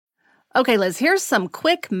Okay, Liz, here's some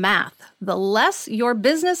quick math. The less your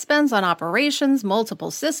business spends on operations,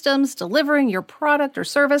 multiple systems, delivering your product or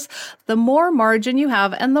service, the more margin you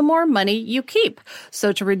have and the more money you keep.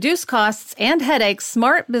 So to reduce costs and headaches,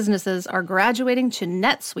 smart businesses are graduating to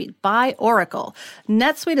NetSuite by Oracle.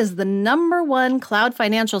 NetSuite is the #1 cloud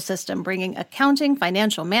financial system, bringing accounting,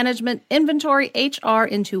 financial management, inventory, HR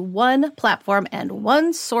into one platform and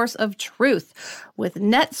one source of truth. With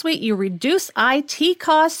NetSuite, you reduce IT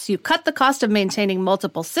costs, you cut the cost of maintaining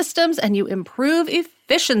multiple systems, and you improve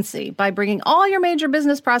efficiency by bringing all your major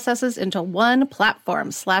business processes into one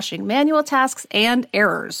platform, slashing manual tasks and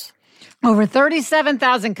errors. Over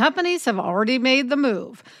 37,000 companies have already made the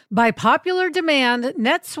move. By popular demand,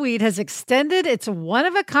 NetSuite has extended its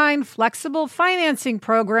one-of-a-kind flexible financing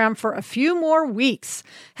program for a few more weeks.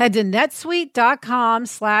 Head to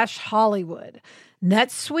netsuite.com/Hollywood.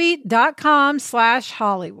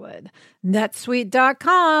 netsuite.com/Hollywood.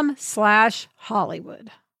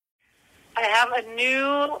 netsuite.com/Hollywood. I have a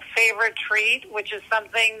new favorite treat, which is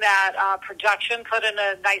something that production put in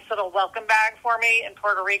a nice little welcome bag for me in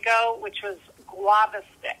Puerto Rico, which was guava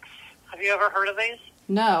sticks. Have you ever heard of these?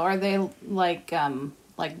 No, are they like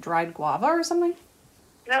dried guava or something?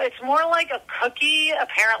 No, it's more like a cookie,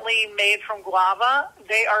 apparently made from guava.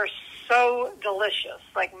 They are so delicious,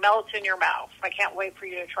 like melt in your mouth. I can't wait for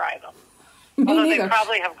you to try them. Although neither. they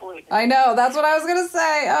probably have gluten. I know, that's what I was going to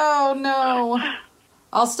say. Oh, no.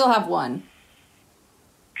 I'll still have one.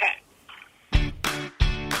 Okay.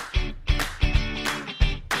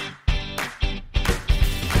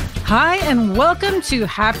 Hi, and welcome to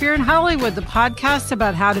Happier in Hollywood, the podcast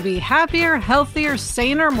about how to be happier, healthier,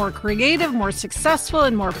 saner, more creative, more successful,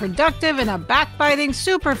 and more productive in a backbiting,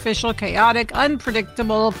 superficial, chaotic,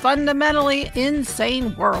 unpredictable, fundamentally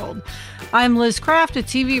insane world. I'm Liz Craft, a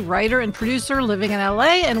TV writer and producer living in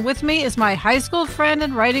LA, and with me is my high school friend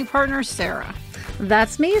and writing partner, Sarah.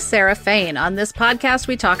 That's me, Sarah Fain. On this podcast,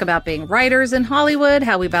 we talk about being writers in Hollywood,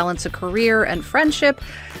 how we balance a career and friendship,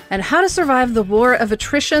 and how to survive the war of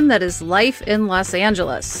attrition that is life in Los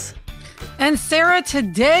Angeles. And Sarah,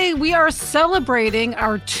 today we are celebrating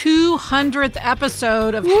our 200th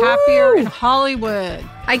episode of Happier in Hollywood.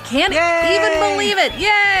 I can't even believe it.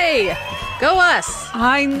 Yay! Go us.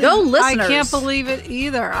 Go listeners. I can't believe it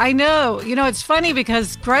either. I know. You know, it's funny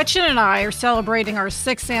because Gretchen and I are celebrating our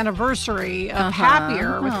 6th anniversary of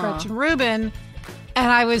Happier with Gretchen Rubin.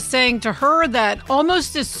 And I was saying to her that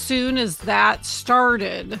almost as soon as that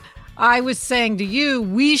started, I was saying to you,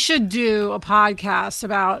 we should do a podcast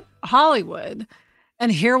about Hollywood.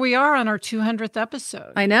 And here we are on our 200th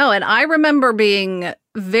episode. I know. And I remember being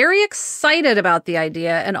very excited about the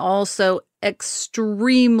idea and also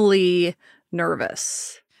extremely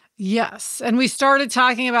nervous. Yes. And we started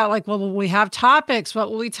talking about well, will we have topics? What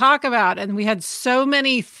will we talk about? And we had so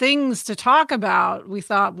many things to talk about. We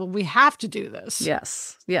thought, well, we have to do this.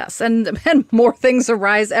 Yes. And more things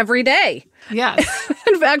arise every day. Yes.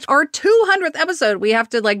 In fact, our 200th episode, we have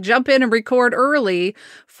to jump in and record early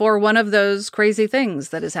for one of those crazy things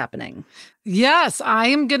that is happening. Yes, I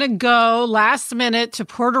am going to go last minute to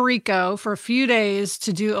Puerto Rico for a few days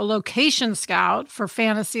to do a location scout for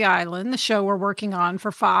Fantasy Island, the show we're working on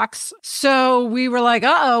for Fox. So we were like,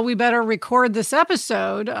 we better record this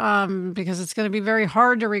episode because it's going to be very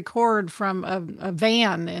hard to record from a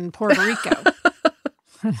van in Puerto Rico.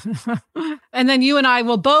 And then you and I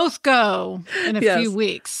will both go in a few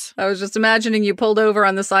weeks. I was just imagining you pulled over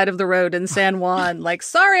on the side of the road in San Juan,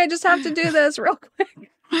 sorry, I just have to do this real quick.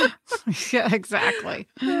 Yeah, exactly.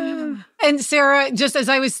 And Sarah, just as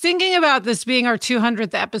I was thinking about this being our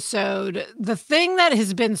 200th episode, the thing that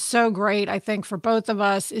has been so great, I think, for both of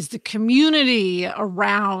us is the community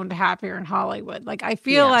around Happier in Hollywood. I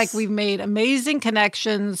feel like we've made amazing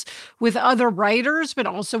connections with other writers, but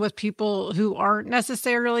also with people who aren't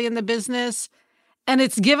necessarily in the business. And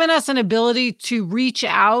it's given us an ability to reach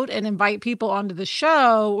out and invite people onto the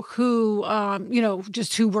show who,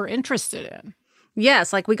 just who we're interested in.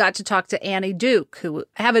 Yes, we got to talk to Annie Duke, who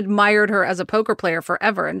have admired her as a poker player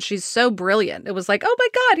forever, and she's so brilliant. It was oh my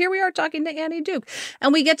God, here we are talking to Annie Duke.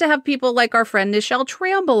 And we get to have people like our friend Nichelle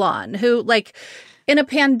Tramble on, who, in a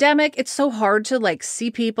pandemic, it's so hard to,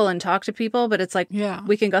 see people and talk to people, but it's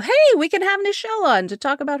we can go, hey, we can have Nichelle on to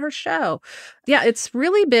talk about her show. Yeah, it's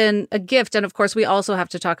really been a gift. And, of course, we also have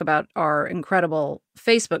to talk about our incredible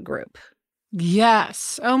Facebook group.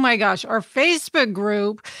 Yes. Oh, my gosh. Our Facebook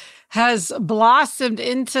group has blossomed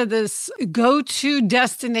into this go-to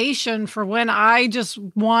destination for when I just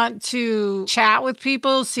want to chat with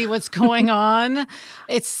people, see what's going on.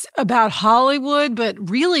 It's about Hollywood, but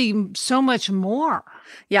really so much more.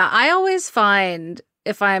 Yeah, I always find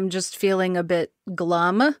if I'm just feeling a bit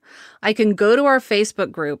glum, I can go to our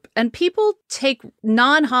Facebook group and people take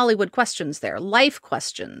non-Hollywood questions there, life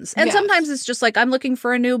questions. And sometimes it's just like, I'm looking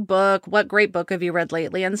for a new book. What great book have you read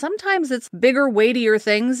lately? And sometimes it's bigger, weightier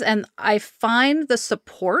things. And I find the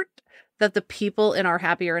support that the people in our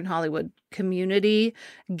Happier in Hollywood community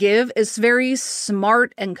give is very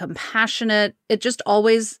smart and compassionate. It just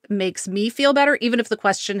always makes me feel better, even if the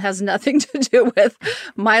question has nothing to do with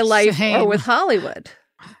my life or with Hollywood.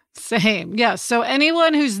 Same. Yeah. So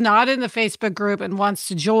anyone who's not in the Facebook group and wants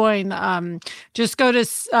to join, just go to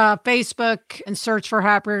Facebook and search for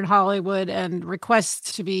Happier in Hollywood and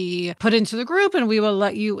request to be put into the group, and we will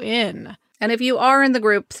let you in. And if you are in the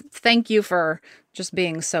group, thank you for just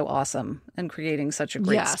being so awesome and creating such a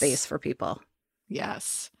great space for people.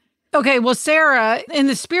 Yes. Okay, well, Sarah, in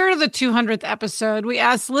the spirit of the 200th episode, we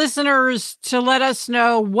asked listeners to let us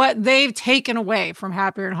know what they've taken away from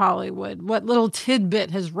Happier in Hollywood, what little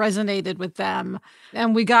tidbit has resonated with them.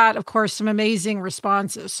 And we got, of course, some amazing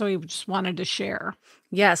responses, so we just wanted to share.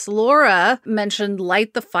 Yes, Laura mentioned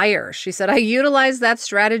light the fire. She said, I utilized that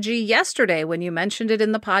strategy yesterday when you mentioned it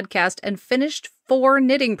in the podcast and finished 4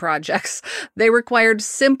 knitting projects. They required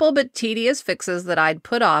simple but tedious fixes that I'd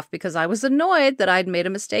put off because I was annoyed that I'd made a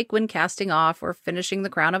mistake when casting off or finishing the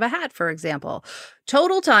crown of a hat, for example.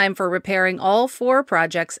 Total time for repairing all 4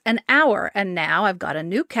 projects, an hour. And now I've got a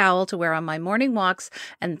new cowl to wear on my morning walks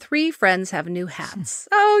and 3 friends have new hats.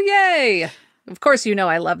 Oh, yay. Of course, you know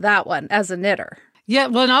I love that one as a knitter. Yeah,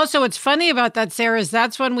 well, and also what's funny about that, Sarah, is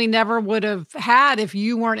that's one we never would have had if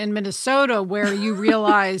you weren't in Minnesota, where you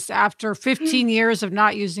realized after 15 years of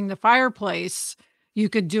not using the fireplace, you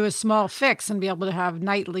could do a small fix and be able to have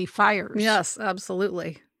nightly fires. Yes,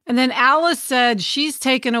 absolutely. And then Alice said she's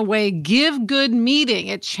taken away Give Good Meeting.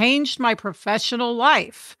 It changed my professional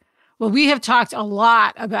life. Well, we have talked a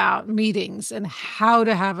lot about meetings and how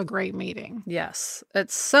to have a great meeting. Yes,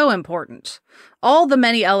 it's so important. All the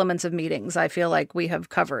many elements of meetings I feel like we have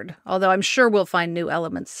covered, although I'm sure we'll find new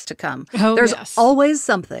elements to come. There's always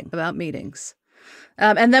something about meetings.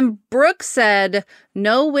 And then Brooke said,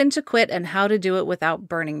 know when to quit and how to do it without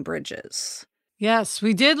burning bridges. Yes,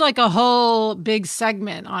 we did like a whole big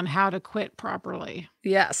segment on how to quit properly.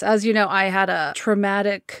 Yes. As you know, I had a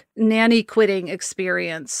traumatic nanny quitting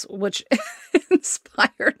experience, which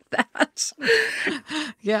inspired that.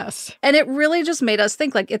 Yes. And it really just made us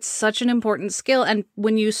think like it's such an important skill. And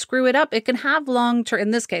when you screw it up, it can have long-term, in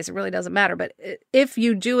this case, it really doesn't matter. But if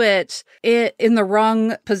you do it in the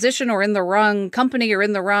wrong position or in the wrong company or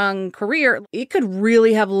in the wrong career, it could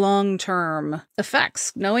really have long-term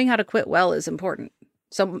effects. Knowing how to quit well is important.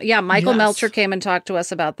 So, yeah, Michael Melcher came and talked to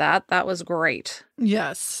us about that. That was great.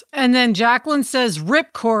 Yes. And then Jacqueline says,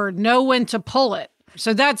 ripcord, know when to pull it.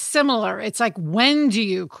 So that's similar. It's like, when do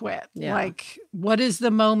you quit? Yeah. Like, what is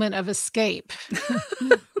the moment of escape?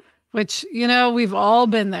 Which, you know, we've all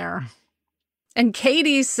been there. And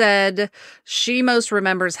Katie said she most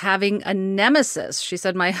remembers having a nemesis. She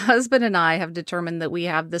said, my husband and I have determined that we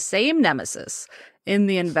have the same nemesis in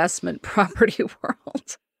the investment property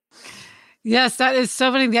world. Yes, that is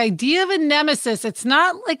so funny. The idea of a nemesis, it's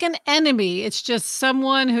not like an enemy. It's just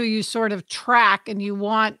someone who you sort of track and you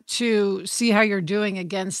want to see how you're doing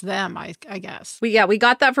against them, I guess. We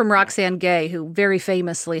got that from Roxane Gay, who very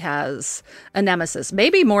famously has a nemesis.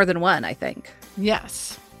 Maybe more than one, I think.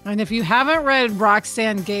 Yes. And if you haven't read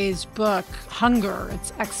Roxane Gay's book, Hunger,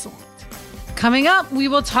 it's excellent. Coming up, we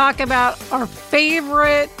will talk about our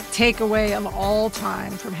favorite takeaway of all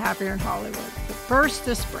time from Happier in Hollywood. But first,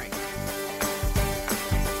 this break.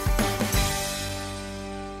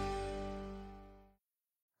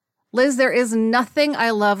 Liz, there is nothing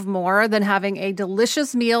I love more than having a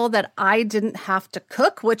delicious meal that I didn't have to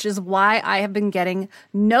cook, which is why I have been getting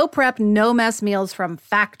no prep, no mess meals from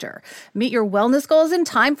Factor. Meet your wellness goals in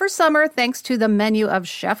time for summer thanks to the menu of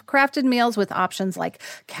chef-crafted meals with options like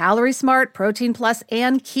Calorie Smart, Protein Plus,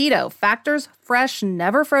 and Keto. Factor's fresh,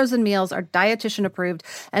 never frozen meals are dietitian approved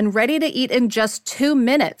and ready to eat in just 2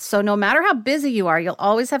 minutes. So no matter how busy you are, you'll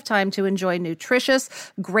always have time to enjoy nutritious,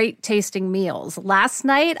 great tasting meals. Last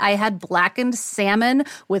night, I had blackened salmon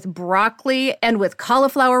with broccoli and with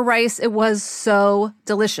cauliflower rice. It was so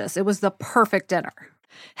delicious. It was the perfect dinner.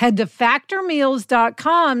 Head to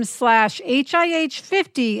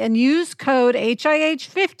factormeals.com/HIH50 and use code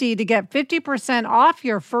HIH50 to get 50% off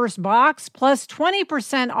your first box plus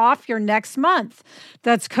 20% off your next month.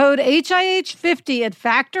 That's code HIH50 at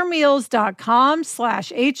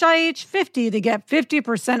factormeals.com/HIH50 to get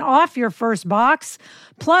 50% off your first box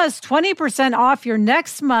plus 20% off your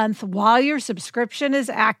next month while your subscription is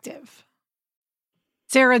active.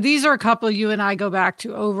 Sarah, these are a couple you and I go back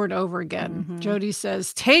to over and over again. Jody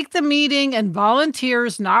says, take the meeting and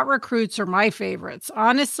volunteers, not recruits, are my favorites.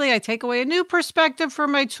 Honestly, I take away a new perspective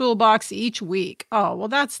from my toolbox each week. Oh, well,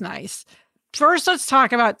 that's nice. First, let's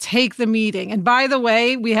talk about take the meeting. And by the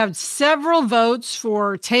way, we have several votes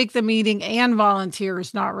for take the meeting and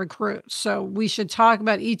volunteers, not recruits. So we should talk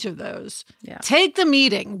about each of those. Yeah. Take the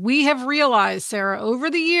meeting. We have realized, Sarah, over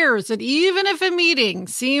the years that even if a meeting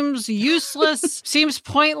seems useless, seems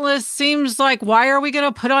pointless, seems like, why are we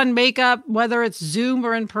going to put on makeup, whether it's Zoom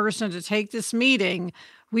or in person, to take this meeting?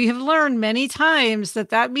 We have learned many times that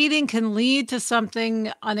that meeting can lead to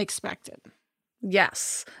something unexpected.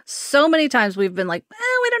 Yes. So many times we've been like,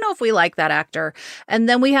 we don't know if we like that actor. And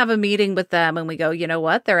then we have a meeting with them and we go, you know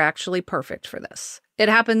what? They're actually perfect for this. It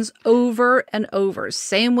happens over and over.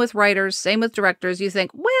 Same with writers, same with directors. You think,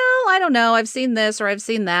 well, I don't know. I've seen this or I've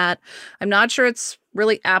seen that. I'm not sure it's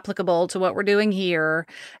really applicable to what we're doing here.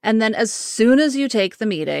 And then as soon as you take the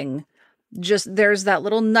meeting, just there's that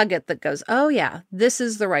little nugget that goes, oh yeah, this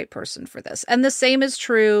is the right person for this. And the same is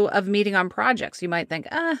true of meeting on projects. You might think,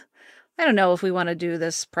 I don't know if we want to do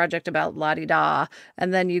this project about La-di-da.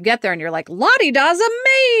 And then you get there and you're like, La-di-da's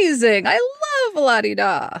amazing. I love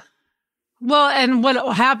La-di-da. Well, and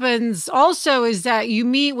what happens also is that you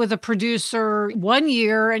meet with a producer 1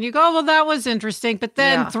 year and you go, oh, well, that was interesting. But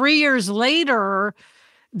then 3 years later,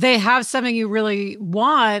 they have something you really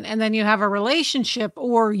want, and then you have a relationship,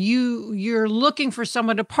 or you're looking for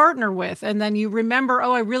someone to partner with, and then you remember,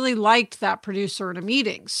 oh, I really liked that producer in a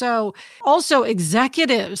meeting. So also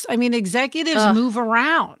executives move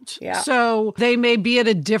around. Yeah. So they may be at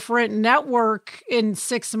a different network in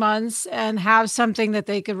 6 months and have something that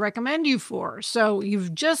they could recommend you for. So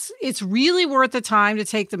it's really worth the time to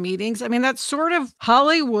take the meetings. I mean, that's sort of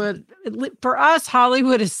Hollywood. For us,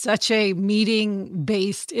 Hollywood is such a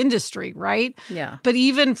meeting-based industry, right? Yeah. But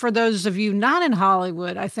even for those of you not in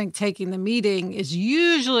Hollywood, I think taking the meeting is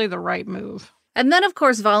usually the right move. And then, of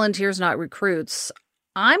course, volunteers, not recruits,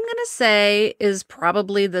 I'm going to say is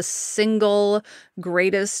probably the single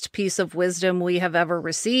greatest piece of wisdom we have ever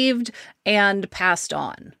received and passed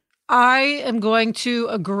on. I am going to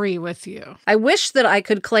agree with you. I wish that I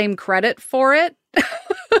could claim credit for it.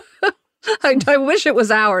 I wish it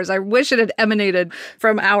was ours. I wish it had emanated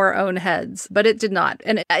from our own heads, but it did not.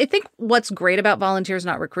 And I think what's great about volunteers,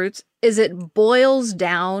 not recruits, is it boils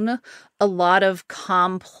down a lot of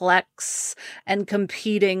complex and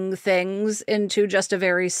competing things into just a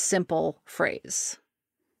very simple phrase.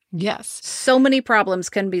 Yes. So many problems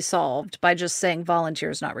can be solved by just saying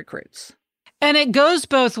volunteers, not recruits. And it goes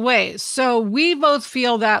both ways. So we both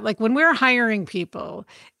feel that, like, when we're hiring people,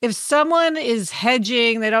 if someone is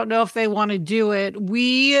hedging, they don't know if they want to do it,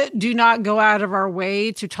 we do not go out of our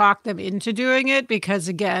way to talk them into doing it because,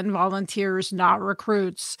 again, volunteers, not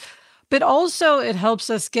recruits. But also it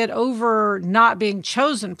helps us get over not being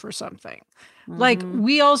chosen for something. Like,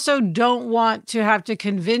 we also don't want to have to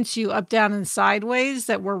convince you up, down, and sideways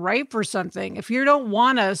that we're right for something. If you don't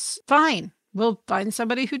want us, fine. We'll find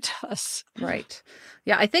somebody who does. Right.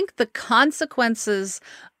 Yeah, I think the consequences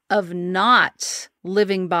of not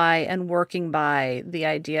living by and working by the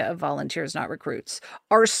idea of volunteers, not recruits,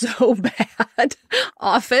 are so bad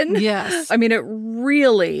often. Yes. I mean, it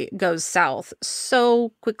really goes south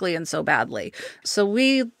so quickly and so badly. So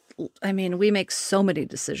we make so many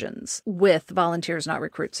decisions with volunteers, not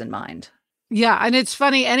recruits in mind. Yeah. And it's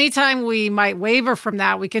funny, anytime we might waver from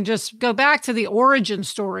that, we can just go back to the origin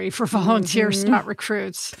story for volunteers, not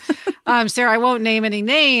recruits. Sarah, I won't name any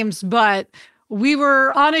names, but we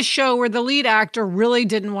were on a show where the lead actor really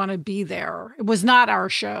didn't want to be there. It was not our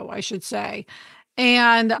show, I should say.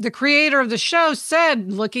 And the creator of the show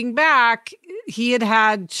said, looking back, he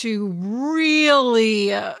had to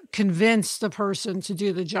really convince the person to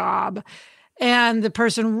do the job. And the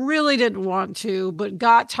person really didn't want to, but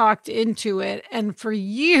got talked into it. And for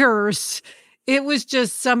years, it was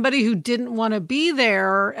just somebody who didn't want to be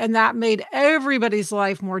there. And that made everybody's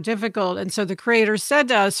life more difficult. And so the creator said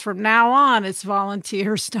to us, from now on, it's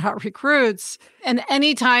volunteers, not recruits. And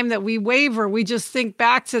anytime that we waver, we just think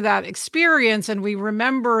back to that experience and we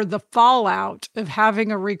remember the fallout of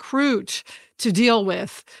having a recruit to deal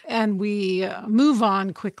with. And we move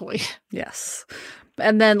on quickly. Yes.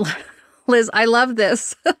 And then Liz, I love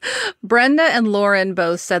this. Brenda and Lauren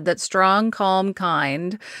both said that strong, calm,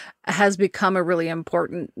 kind has become a really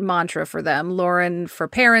important mantra for them. Lauren for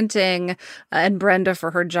parenting and Brenda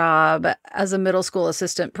for her job as a middle school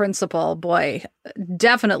assistant principal. Boy,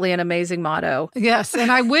 definitely an amazing motto. Yes,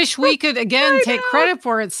 and I wish we could, again, take credit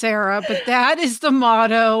for it, Sarah, but that is the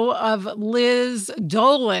motto of Liz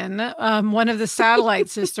Dolan, one of the Satellite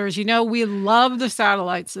Sisters. You know, we love the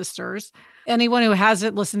Satellite Sisters. Anyone who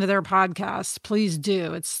hasn't listened to their podcast, please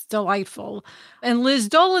do. It's delightful. And Liz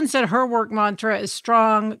Dolan said her work mantra is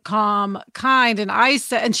strong, calm, kind.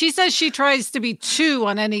 And she says she tries to be 2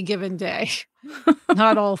 on any given day,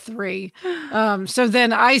 not all 3. So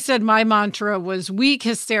then I said my mantra was weak,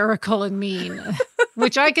 hysterical, and mean,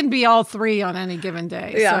 which I can be all 3 on any given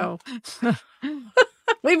day. Yeah. So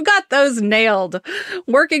we've got those nailed.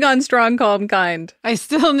 Working on strong, calm, kind. I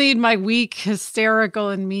still need my weak, hysterical,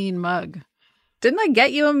 and mean mug. Didn't I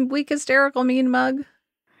get you a weak, hysterical, mean mug?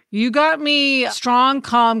 You got me strong,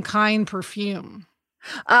 calm, kind perfume.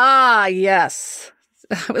 Ah, yes.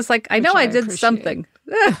 I was like, I know I did something.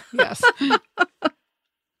 Yes.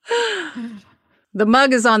 The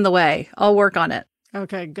mug is on the way. I'll work on it.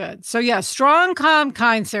 Okay, good. So yeah, strong, calm,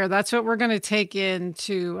 kind, Sarah. That's what we're going to take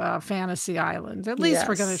into Fantasy Island. At least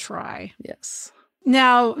we're going to try. Yes.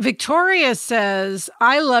 Now, Victoria says,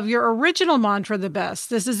 I love your original mantra the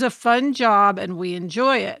best. This is a fun job and we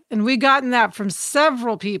enjoy it. And we've gotten that from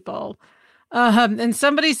several people. And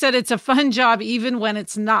somebody said it's a fun job even when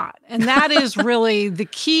it's not. And that is really the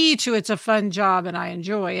key to it's a fun job and I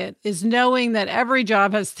enjoy it, is knowing that every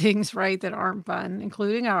job has things, right, that aren't fun,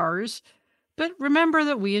 including ours. But remember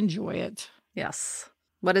that we enjoy it. Yes.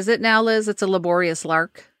 What is it now, Liz? It's a laborious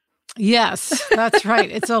lark. Yes, that's right.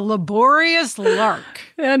 It's a laborious lark.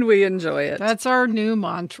 And we enjoy it. That's our new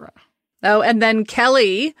mantra. Oh, and then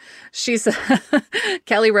Kelly, she said,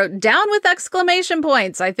 Kelly wrote, down with exclamation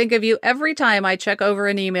points. I think of you every time I check over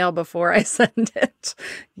an email before I send it.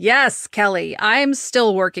 Yes, Kelly, I'm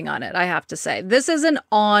still working on it, I have to say. This is an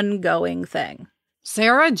ongoing thing.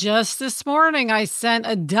 Sarah, just this morning, I sent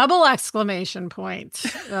a double exclamation point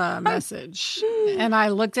message. And I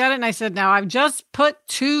looked at it and I said, now I've just put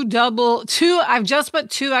two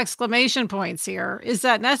exclamation points here. Is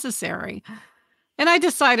that necessary? And I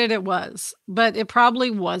decided it was, but it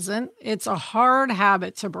probably wasn't. It's a hard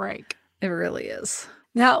habit to break. It really is.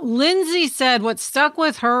 Now, Lindsay said what stuck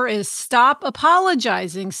with her is stop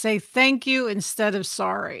apologizing. Say thank you instead of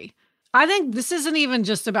sorry. I think this isn't even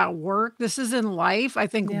just about work. This is in life. I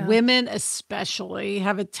think women especially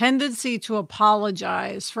have a tendency to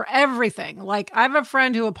apologize for everything. Like, I have a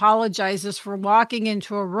friend who apologizes for walking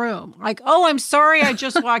into a room. Like, oh, I'm sorry I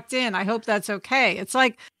just walked in. I hope that's okay. It's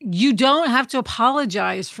like, you don't have to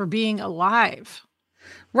apologize for being alive.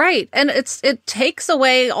 Right. And it takes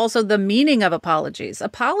away also the meaning of apologies.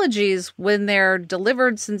 Apologies, when they're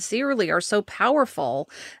delivered sincerely, are so powerful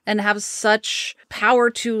and have such power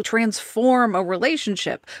to transform a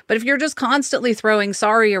relationship. But if you're just constantly throwing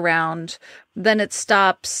sorry around, then it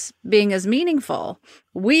stops being as meaningful.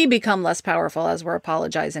 We become less powerful as we're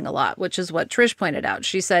apologizing a lot, which is what Trish pointed out.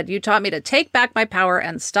 She said, you taught me to take back my power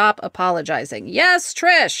and stop apologizing. Yes,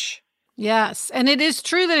 Trish. Yes. And it is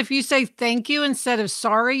true that if you say thank you instead of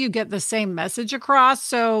sorry, you get the same message across.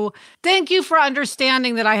 So thank you for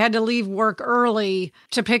understanding that I had to leave work early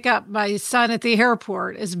to pick up my son at the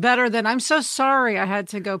airport is better than I'm so sorry I had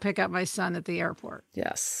to go pick up my son at the airport.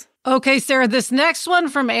 Yes. Okay, Sarah, this next one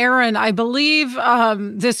from Erin, I believe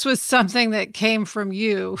this was something that came from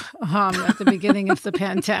you at the beginning of the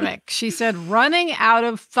pandemic. She said, running out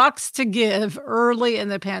of fucks to give early in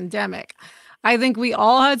the pandemic. I think we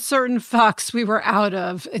all had certain fucks we were out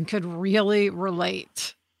of and could really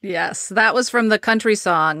relate. Yes, that was from the country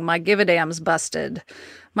song, My Give a Damn's Busted.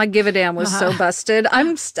 My Give a Damn was so busted. I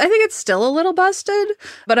think it's still a little busted,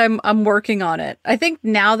 but I'm working on it. I think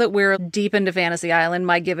now that we're deep into Fantasy Island,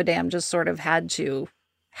 My Give a Damn just sort of had to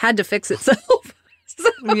fix itself.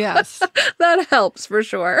 So yes. That helps for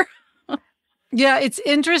sure. Yeah, it's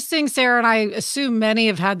interesting, Sarah, and I assume many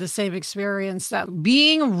have had the same experience, that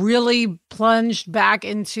being really plunged back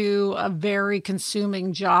into a very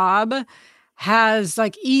consuming job has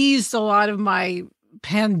like eased a lot of my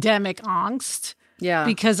pandemic angst. Yeah.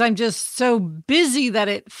 Because I'm just so busy that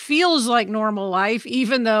it feels like normal life,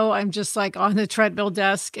 even though I'm just like on the treadmill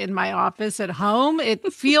desk in my office at home.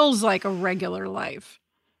 It feels like a regular life.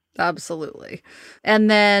 Absolutely.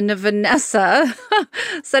 And then Vanessa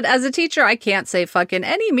said, as a teacher, I can't say fuck in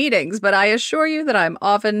any meetings, but I assure you that I'm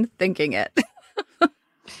often thinking it.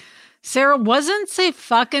 Sarah, wasn't say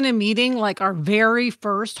fuck in a meeting like our very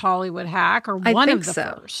first Hollywood hack or one of the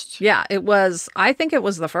first? Yeah, it was. I think it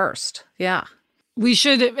was the first. Yeah. We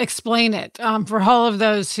should explain it for all of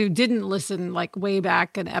those who didn't listen like way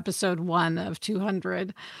back in episode 1 of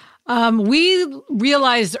 200. We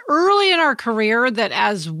realized early in our career that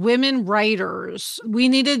as women writers, we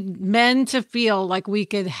needed men to feel like we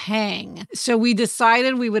could hang. So we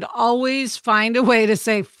decided we would always find a way to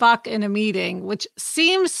say fuck in a meeting, which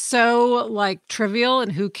seems so like trivial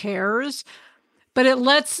and who cares. But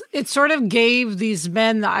it sort of gave these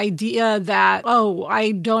men the idea that, oh,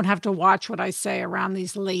 I don't have to watch what I say around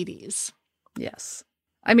these ladies. Yes.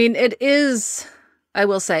 I mean, it is, I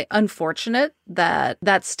will say, unfortunate that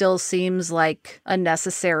that still seems like a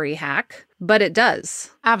necessary hack, but it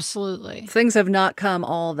does. Absolutely. Things have not come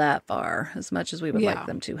all that far as much as we would like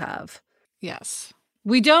them to have. Yes.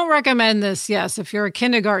 We don't recommend this, yes, if you're a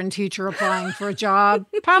kindergarten teacher applying for a job.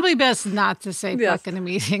 Probably best not to say fuck in a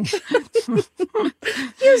meeting.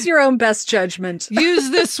 Use your own best judgment. Use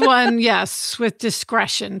this one, yes, with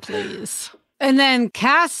discretion, please. And then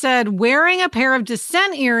Cass said, wearing a pair of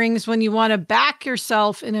Descent earrings when you want to back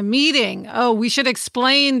yourself in a meeting. Oh, we should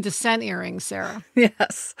explain Descent earrings, Sarah.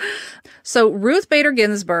 Yes. So Ruth Bader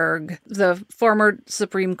Ginsburg, the former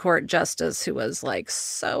Supreme Court justice who was like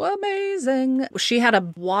so amazing, she had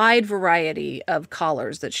a wide variety of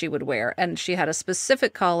collars that she would wear. And she had a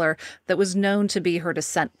specific collar that was known to be her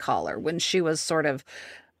dissent collar when she was sort of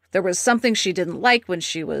there was something she didn't like when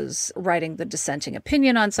she was writing the dissenting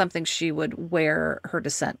opinion on something, she would wear her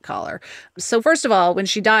dissent collar. So first of all, when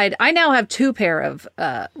she died, I now have 2 pair of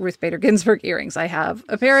Ruth Bader Ginsburg earrings. I have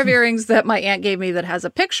a pair of earrings that my aunt gave me that has a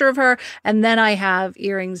picture of her, and then I have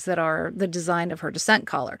earrings that are the design of her dissent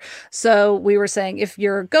collar. So we were saying, if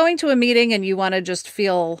you're going to a meeting and you want to just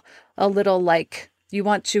feel a little like you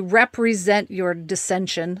want to represent your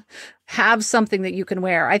dissension, have something that you can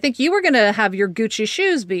wear. I think you were going to have your Gucci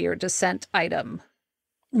shoes be your dissent item.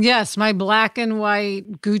 Yes, my black and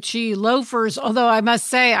white Gucci loafers, although I must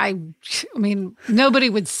say, I mean, nobody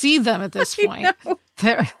would see them at this point.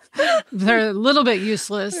 They're a little bit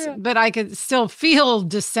useless, but I could still feel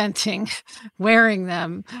dissenting wearing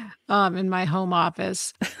them in my home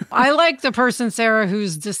office. I like the person, Sarah,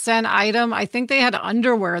 whose dissent item, I think they had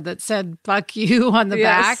underwear that said, fuck you on the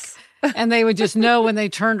back. And they would just know when they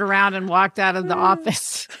turned around and walked out of the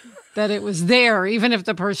office that it was there, even if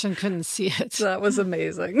the person couldn't see it. That was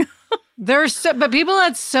amazing. But people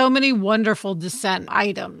had so many wonderful dissent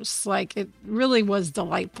items. Like, it really was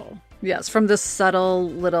delightful. Yes, from the subtle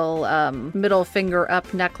little middle finger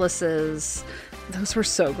up necklaces. Those were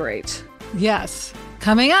so great. Yes.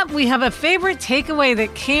 Coming up, we have a favorite takeaway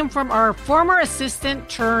that came from our former assistant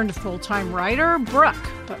turned full-time writer, Brooke.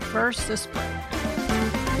 But first, this break.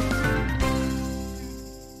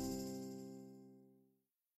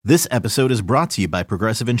 This episode is brought to you by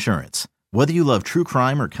Progressive Insurance. Whether you love true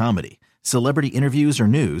crime or comedy, celebrity interviews or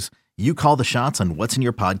news, you call the shots on what's in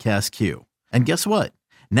your podcast queue. And guess what?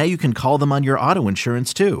 Now you can call them on your auto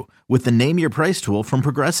insurance too with the Name Your Price tool from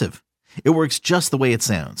Progressive. It works just the way it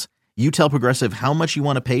sounds. You tell Progressive how much you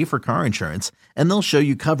want to pay for car insurance, and they'll show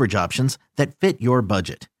you coverage options that fit your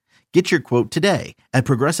budget. Get your quote today at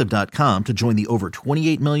Progressive.com to join the over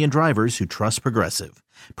 28 million drivers who trust Progressive.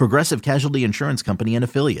 Progressive Casualty Insurance Company and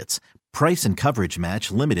Affiliates. Price and coverage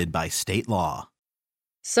match limited by state law.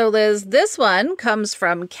 So, Liz, this one comes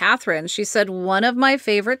from Catherine. She said, one of my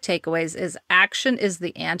favorite takeaways is action is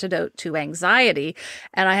the antidote to anxiety.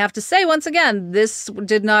 And I have to say, once again, this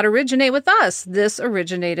did not originate with us. This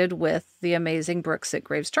originated with the amazing Brooke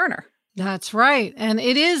Sitgraves Turner. That's right. And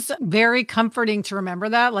it is very comforting to remember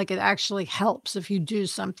that. Like, it actually helps if you do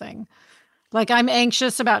something. Like, I'm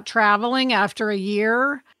anxious about traveling after a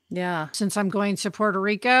year. Yeah. Since I'm going to Puerto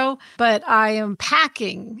Rico, but I am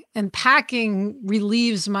packing, and packing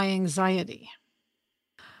relieves my anxiety.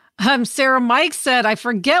 Sarah, Mike said, I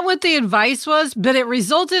forget what the advice was, but it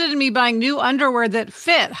resulted in me buying new underwear that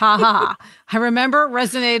fit. Ha ha. I remember it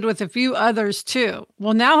resonated with a few others too.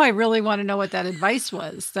 Well, now I really want to know what that advice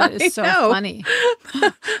was. That is so funny.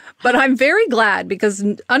 But I'm very glad, because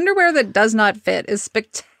underwear that does not fit is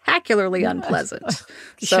spectacularly unpleasant.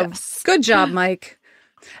 So Good job, Mike.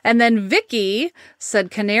 And then Vicky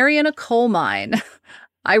said, canary in a coal mine.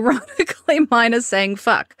 Ironically, mine is saying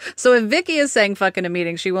fuck. So if Vicky is saying fuck in a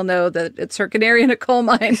meeting, she will know that it's her canary in a coal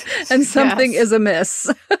mine and something is amiss.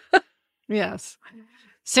 Yes.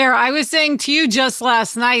 Sarah, I was saying to you just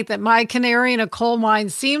last night that my canary in a coal mine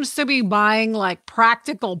seems to be buying like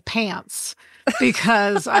practical pants,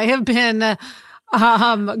 because I have been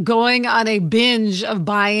going on a binge of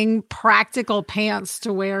buying practical pants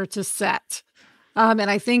to wear to set. And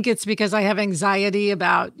I think it's because I have anxiety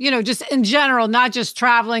about, just in general, not just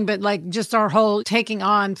traveling, but like just our whole taking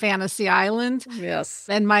on Fantasy Island. Yes.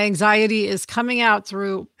 And my anxiety is coming out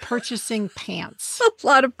through purchasing pants. A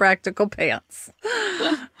lot of practical pants.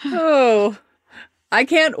 Oh, I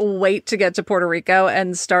can't wait to get to Puerto Rico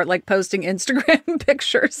and start like posting Instagram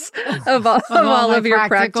pictures of all of your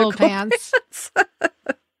practical pants.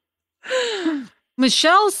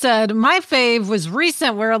 Michelle said, my fave was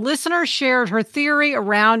recent where a listener shared her theory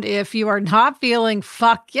around if you are not feeling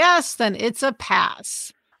fuck yes, then it's a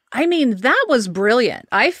pass. I mean, that was brilliant.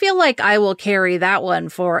 I feel like I will carry that one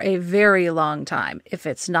for a very long time. If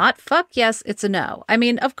it's not fuck yes, it's a no. I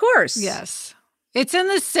mean, of course. Yes. It's in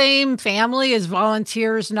the same family as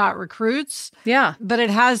volunteers, not recruits. Yeah. But it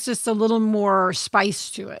has just a little more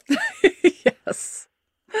spice to it. Yes.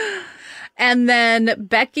 And then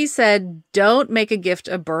Becky said, don't make a gift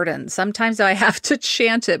a burden. Sometimes I have to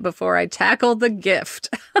chant it before I tackle the gift.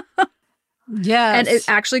 Yes. And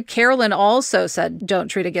actually, Carolyn also said, don't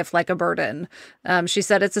treat a gift like a burden. She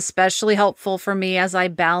said, it's especially helpful for me as I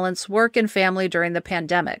balance work and family during the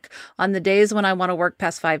pandemic. On the days when I want to work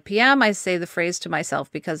past 5 p.m., I say the phrase to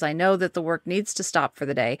myself because I know that the work needs to stop for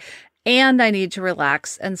the day and I need to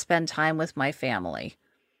relax and spend time with my family.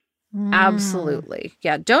 Absolutely.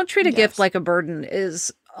 Yeah. Don't treat a gift like a burden is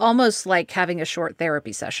almost like having a short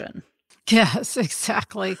therapy session. Yes,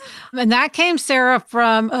 exactly. And that came, Sarah,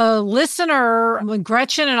 from a listener. When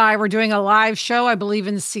Gretchen and I were doing a live show, I believe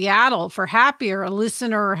in Seattle for Happier, a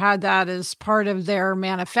listener had that as part of their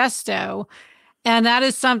manifesto. And that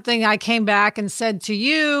is something I came back and said to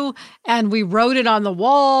you, and we wrote it on the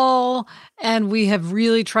wall, and we have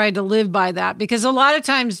really tried to live by that. Because a lot of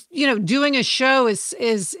times, doing a show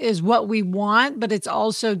is what we want, but it's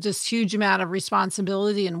also this huge amount of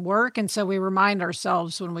responsibility and work. And so we remind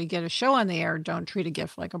ourselves when we get a show on the air, don't treat a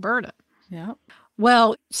gift like a burden. Yeah.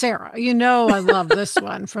 Well, Sarah, I love this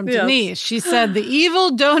one from Yes. Denise. She said, the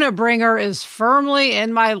evil donut bringer is firmly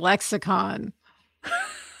in my lexicon.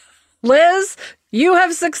 Liz, you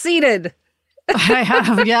have succeeded. I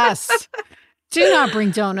have, yes. Do not bring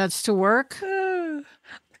donuts to work.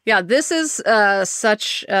 Yeah, this is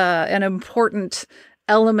such an important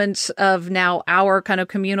element of now our kind of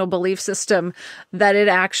communal belief system that it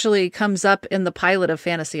actually comes up in the pilot of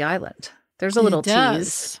Fantasy Island. There's a little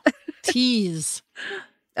tease. Tease.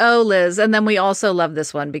 Oh, Liz. And then we also love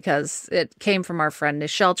this one because it came from our friend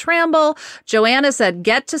Nichelle Tramble. Joanna said,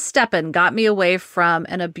 get to Steppen got me away from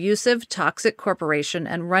an abusive, toxic corporation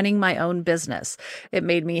and running my own business. It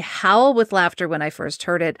made me howl with laughter when I first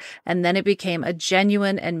heard it, and then it became a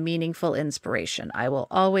genuine and meaningful inspiration. I will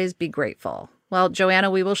always be grateful. Well, Joanna,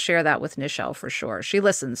 we will share that with Nichelle for sure. She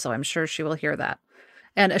listens, so I'm sure she will hear that.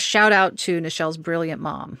 And a shout out to Nichelle's brilliant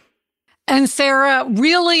mom. And Sarah,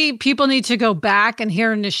 really, people need to go back and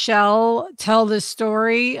hear Nichelle tell this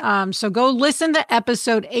story. So go listen to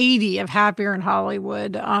episode 80 of Happier in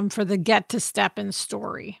Hollywood for the Get to Steppen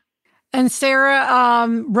story. And Sarah,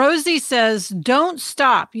 Rosie says, don't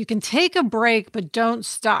stop. You can take a break, but don't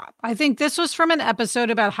stop. I think this was from an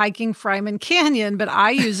episode about hiking Fryman Canyon, but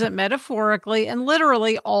I use it metaphorically and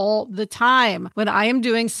literally all the time when I am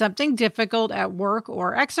doing something difficult at work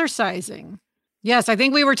or exercising. Yes, I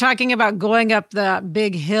think we were talking about going up the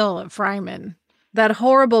big hill at Fryman. That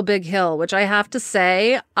horrible big hill, which I have to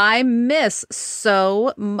say, I miss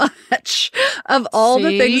so much of all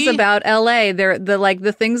the things about LA.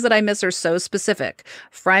 The things that I miss are so specific.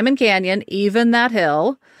 Fryman Canyon, even that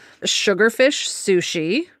hill, sugarfish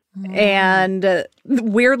sushi, and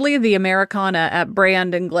weirdly, the Americana at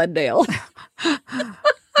Brand in Glendale.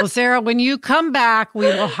 Well, Sarah, when you come back, we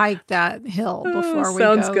will hike that hill before we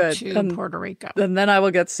go to Puerto Rico. And then I will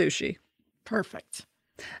get sushi. Perfect.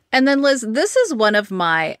 And then, Liz, this is one of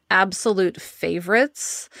my absolute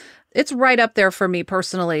favorites. It's right up there for me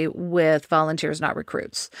personally with Volunteers Not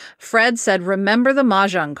Recruits. Fred said, remember the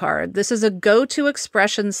Mahjong card. This is a go-to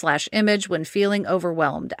expression/image when feeling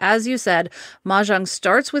overwhelmed. As you said, Mahjong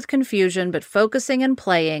starts with confusion, but focusing and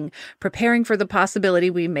playing, preparing for the possibility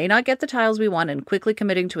we may not get the tiles we want and quickly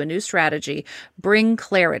committing to a new strategy, bring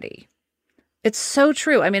clarity. It's so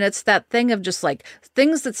true. I mean, it's that thing of just like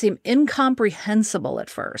things that seem incomprehensible at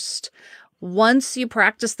first. Once you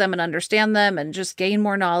practice them and understand them and just gain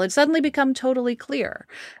more knowledge, suddenly become totally clear.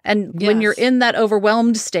 And when you're in that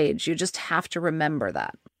overwhelmed stage, you just have to remember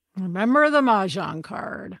that. Remember the Mahjong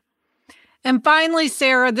card. And finally,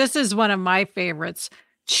 Sarah, this is one of my favorites.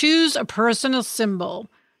 Choose a personal symbol.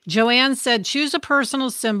 Joanne said, choose a personal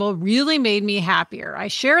symbol really made me happier. I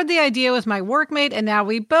shared the idea with my workmate, and now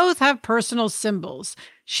we both have personal symbols.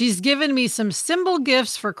 She's given me some symbol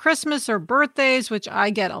gifts for Christmas or birthdays, which I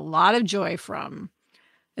get a lot of joy from.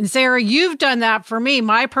 And Sarah, you've done that for me.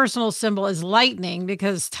 My personal symbol is lightning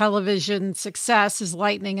because television success is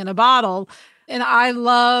lightning in a bottle. And I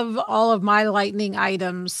love all of my lightning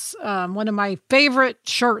items. One of my favorite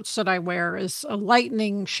shirts that I wear is a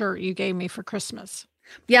lightning shirt you gave me for Christmas.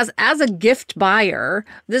 Yes, as a gift buyer,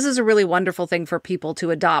 this is a really wonderful thing for people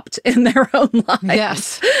to adopt in their own lives.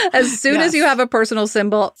 Yes. As soon as you have a personal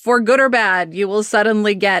symbol, for good or bad, you will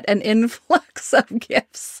suddenly get an influx of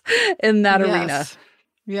gifts in that arena.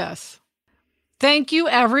 Yes. Thank you,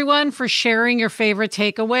 everyone, for sharing your favorite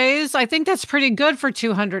takeaways. I think that's pretty good for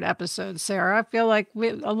 200 episodes, Sarah. I feel like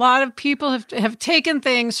a lot of people have taken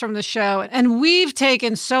things from the show, and we've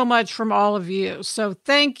taken so much from all of you. So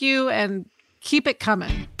thank you, and keep it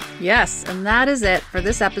coming. Yes, and that is it for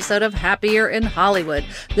this episode of Happier in Hollywood,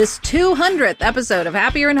 this 200th episode of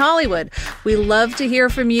Happier in Hollywood. We love to hear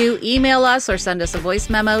from you. Email us or send us a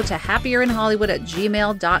voice memo to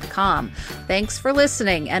happierinhollywood@gmail.com. Thanks for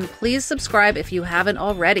listening, and please subscribe if you haven't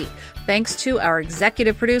already. Thanks to our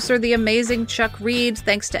executive producer, the amazing Chuck Reed.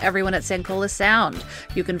 Thanks to everyone at Sankola Sound.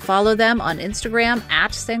 You can follow them on Instagram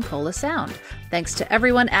at Sankola Sound. Thanks to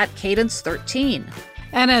everyone at Cadence 13.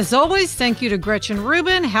 And as always, thank you to Gretchen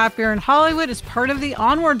Rubin. Happier in Hollywood is part of the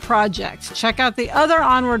Onward Project. Check out the other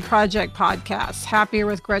Onward Project podcasts, Happier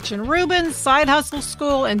with Gretchen Rubin, Side Hustle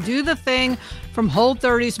School, and Do the Thing from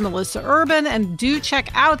Whole30's Melissa Urban. And do check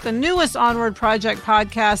out the newest Onward Project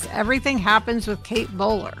podcast, Everything Happens with Kate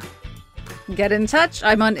Bowler. Get in touch.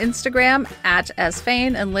 I'm on Instagram at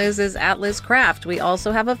 @sfain, and Liz is at Liz Craft. We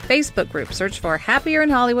also have a Facebook group. Search for Happier in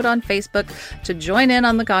Hollywood on Facebook to join in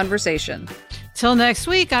on the conversation. Till next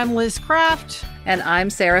week, I'm Liz Craft. And I'm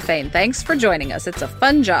Sarah Fain. Thanks for joining us. It's a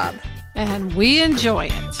fun job. And we enjoy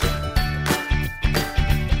it.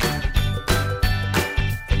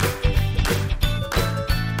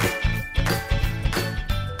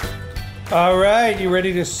 All right, you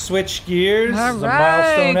ready to switch gears? All It's a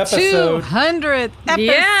right, milestone episode. 200th episode.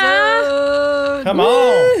 Yeah. Come on.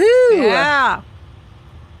 Woo-hoo. Yeah.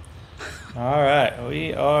 All right,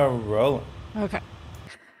 we are rolling. Okay.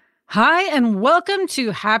 Hi, and welcome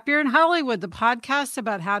to Happier in Hollywood, the podcast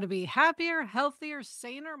about how to be happier, healthier,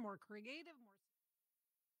 saner, more creative.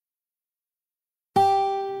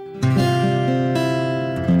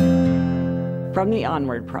 From the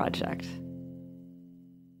Onward Project.